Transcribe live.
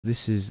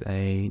This is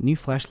a new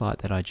flashlight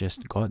that I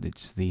just got.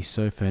 It's the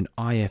Sofirn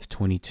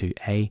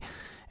IF22a,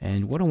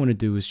 and what I want to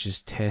do is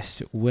just test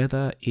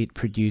whether it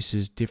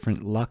produces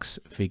different lux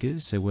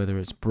figures, so whether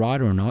it's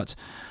brighter or not,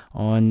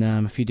 on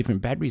a few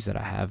different batteries that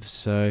I have.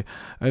 So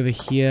over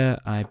here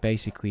I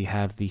basically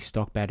have the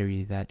stock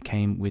battery that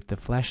came with the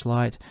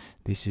flashlight.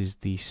 This is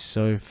the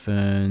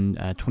Sofirn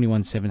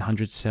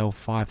 21700 cell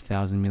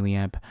 5000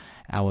 milliamp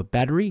hour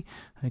battery.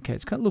 Okay,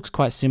 it looks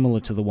quite similar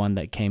to the one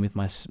that came with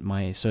my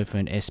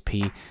Sofirn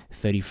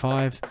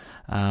SP35,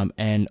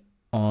 and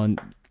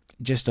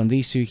just on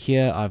these two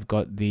here, I've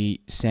got the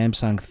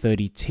Samsung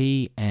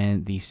 30T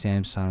and the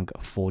Samsung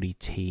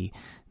 40T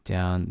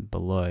down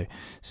below.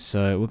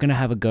 So we're going to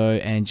have a go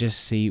and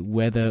just see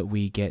whether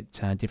we get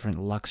different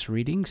lux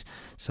readings.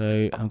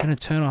 So I'm going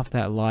to turn off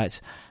that light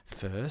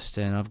first,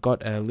 and I've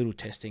got a little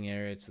testing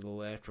area to the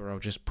left where I'll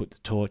just put the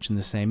torch in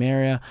the same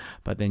area,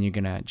 but then you're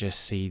going to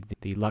just see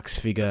the lux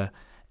figure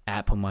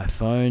app on my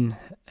phone,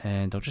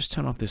 and I'll just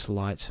turn off this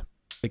light.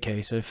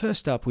 Okay, so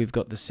first up we've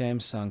got the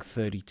Samsung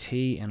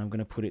 30T, and I'm going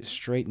to put it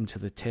straight into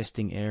the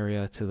testing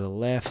area to the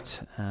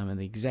left, in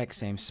the exact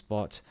same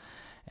spot,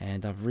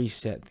 and I've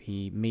reset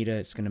the meter.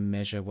 It's going to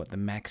measure what the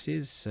max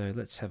is, so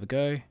let's have a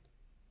go.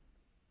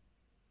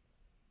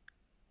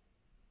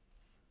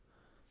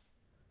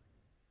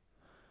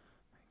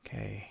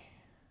 Okay,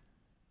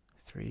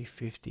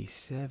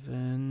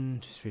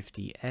 357,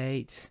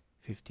 58,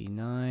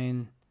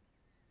 59.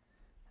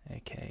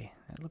 Okay,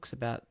 that looks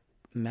about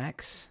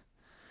max,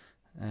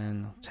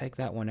 and I'll take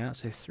that one out.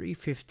 So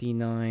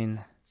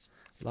 359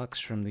 lux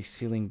from the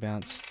ceiling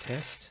bounce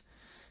test,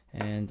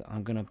 and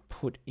I'm gonna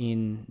put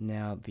in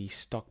now the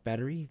stock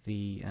battery,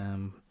 the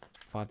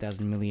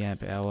 5000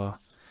 milliamp hour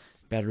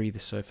battery, the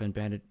Sofirn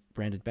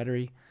branded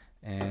battery,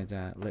 and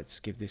let's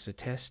give this a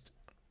test.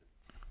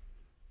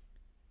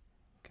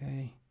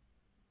 Okay,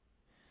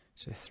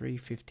 so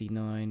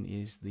 359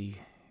 is the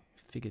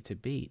figure to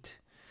beat.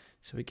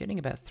 So we're getting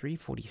about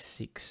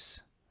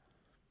 346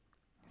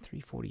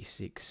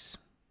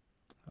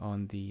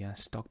 on the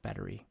stock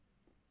battery.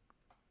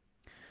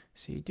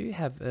 So you do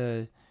have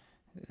a,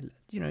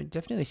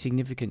 definitely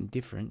significant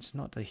difference,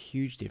 not a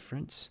huge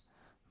difference,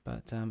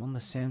 but on the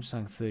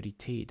Samsung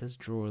 30T it does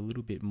draw a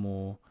little bit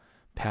more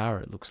power,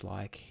 it looks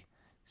like.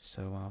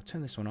 So I'll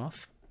turn this one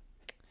off.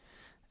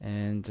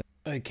 And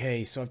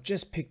okay, so I've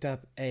just picked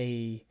up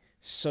a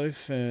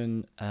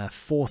Sofirn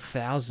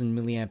 4000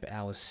 milliamp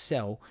hour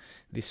cell.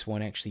 This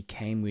one actually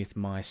came with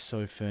my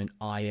Sofirn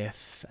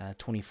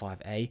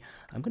IF22a.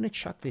 I'm going to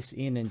chuck this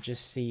in and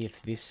just see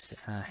if this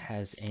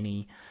has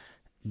any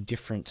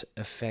different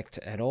effect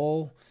at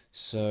all.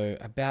 So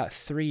about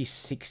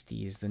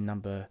 360 is the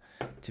number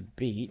to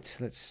beat.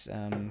 Let's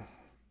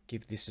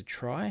give this a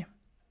try.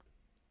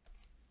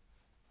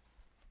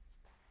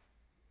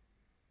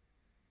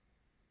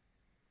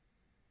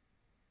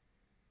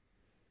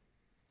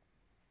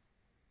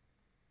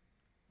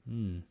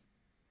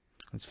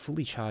 It's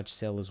fully charged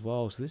cell as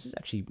well, so this is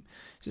actually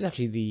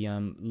the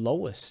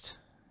lowest.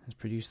 It's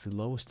produced the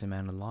lowest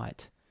amount of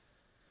light.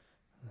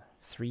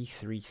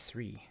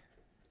 333.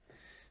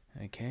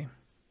 Okay,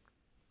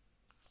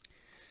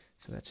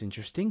 so that's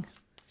interesting.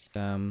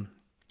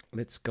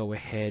 Let's go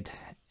ahead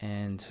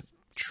and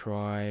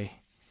try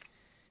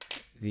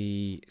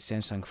the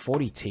Samsung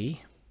 40T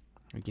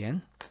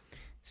again.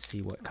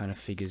 See what kind of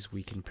figures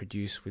we can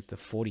produce with the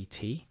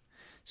 40T.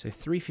 So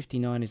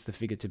 359 is the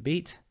figure to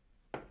beat.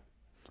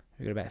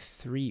 We've got about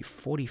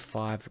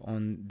 345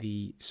 on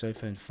the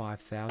Sofirn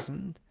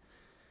 5000.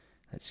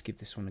 Let's give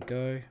this one a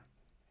go.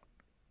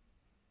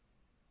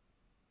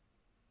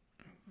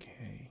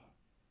 Okay.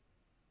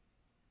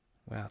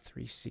 Wow,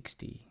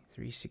 360,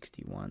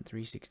 361,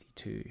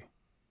 362.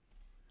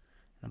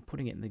 I'm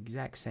putting it in the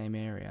exact same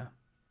area.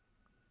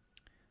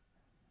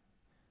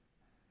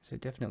 So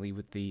definitely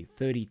with the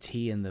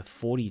 30T and the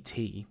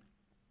 40T,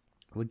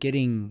 we're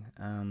getting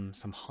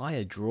some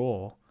higher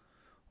draw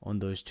on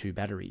those two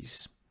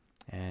batteries.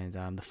 And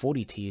the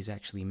 40T is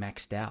actually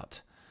maxed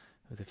out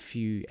with a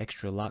few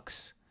extra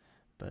lux,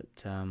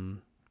 but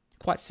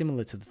quite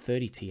similar to the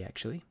 30T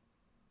actually.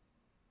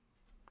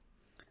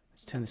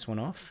 Let's turn this one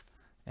off,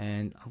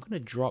 and I'm going to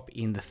drop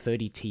in the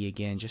 30T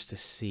again just to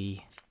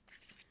see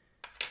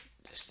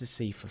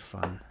for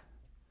fun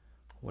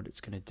what it's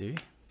going to do.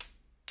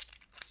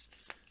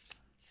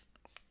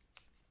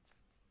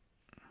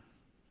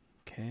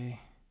 Okay.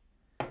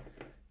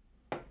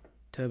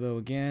 Turbo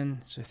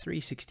again, so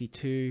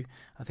 362.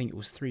 I think it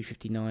was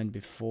 359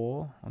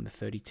 before on the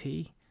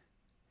 30T.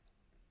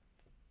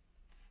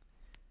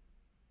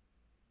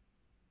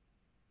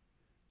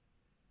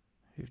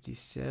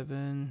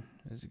 $57.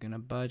 Is it gonna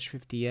budge?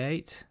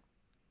 58.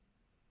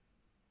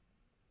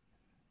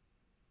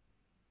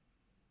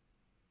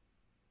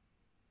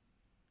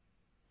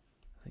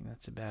 I think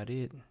that's about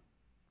it.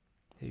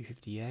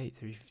 358,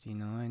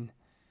 359.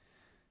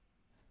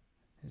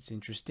 It's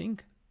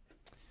interesting.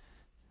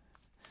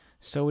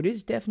 So it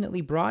is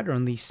definitely brighter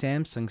on these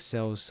Samsung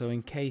cells. So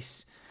in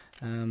case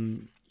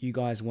you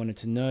guys wanted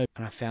to know,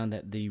 and I found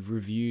that the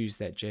reviews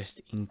that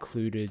just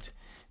included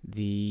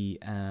the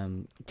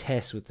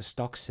test with the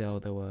stock cell,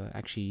 they were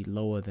actually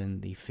lower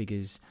than the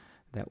figures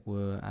that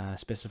were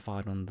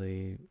specified on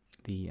the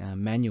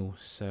manual.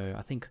 So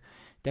I think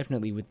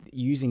definitely with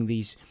using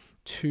these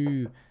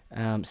two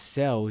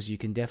cells, you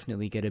can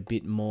definitely get a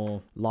bit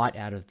more light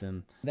out of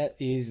them. That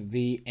is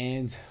the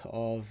end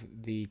of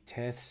the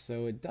test.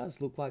 So it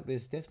does look like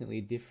there's definitely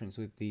a difference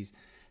with these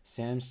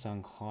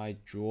Samsung high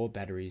draw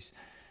batteries,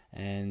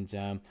 and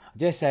I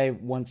dare say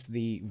once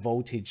the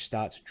voltage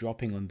starts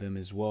dropping on them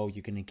as well,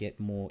 you're going to get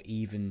more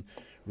even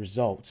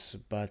results.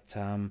 But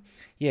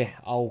yeah,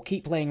 I'll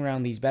keep playing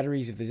around these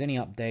batteries. If there's any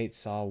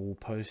updates, I will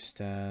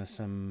post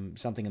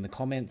something in the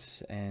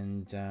comments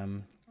and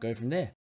go from there.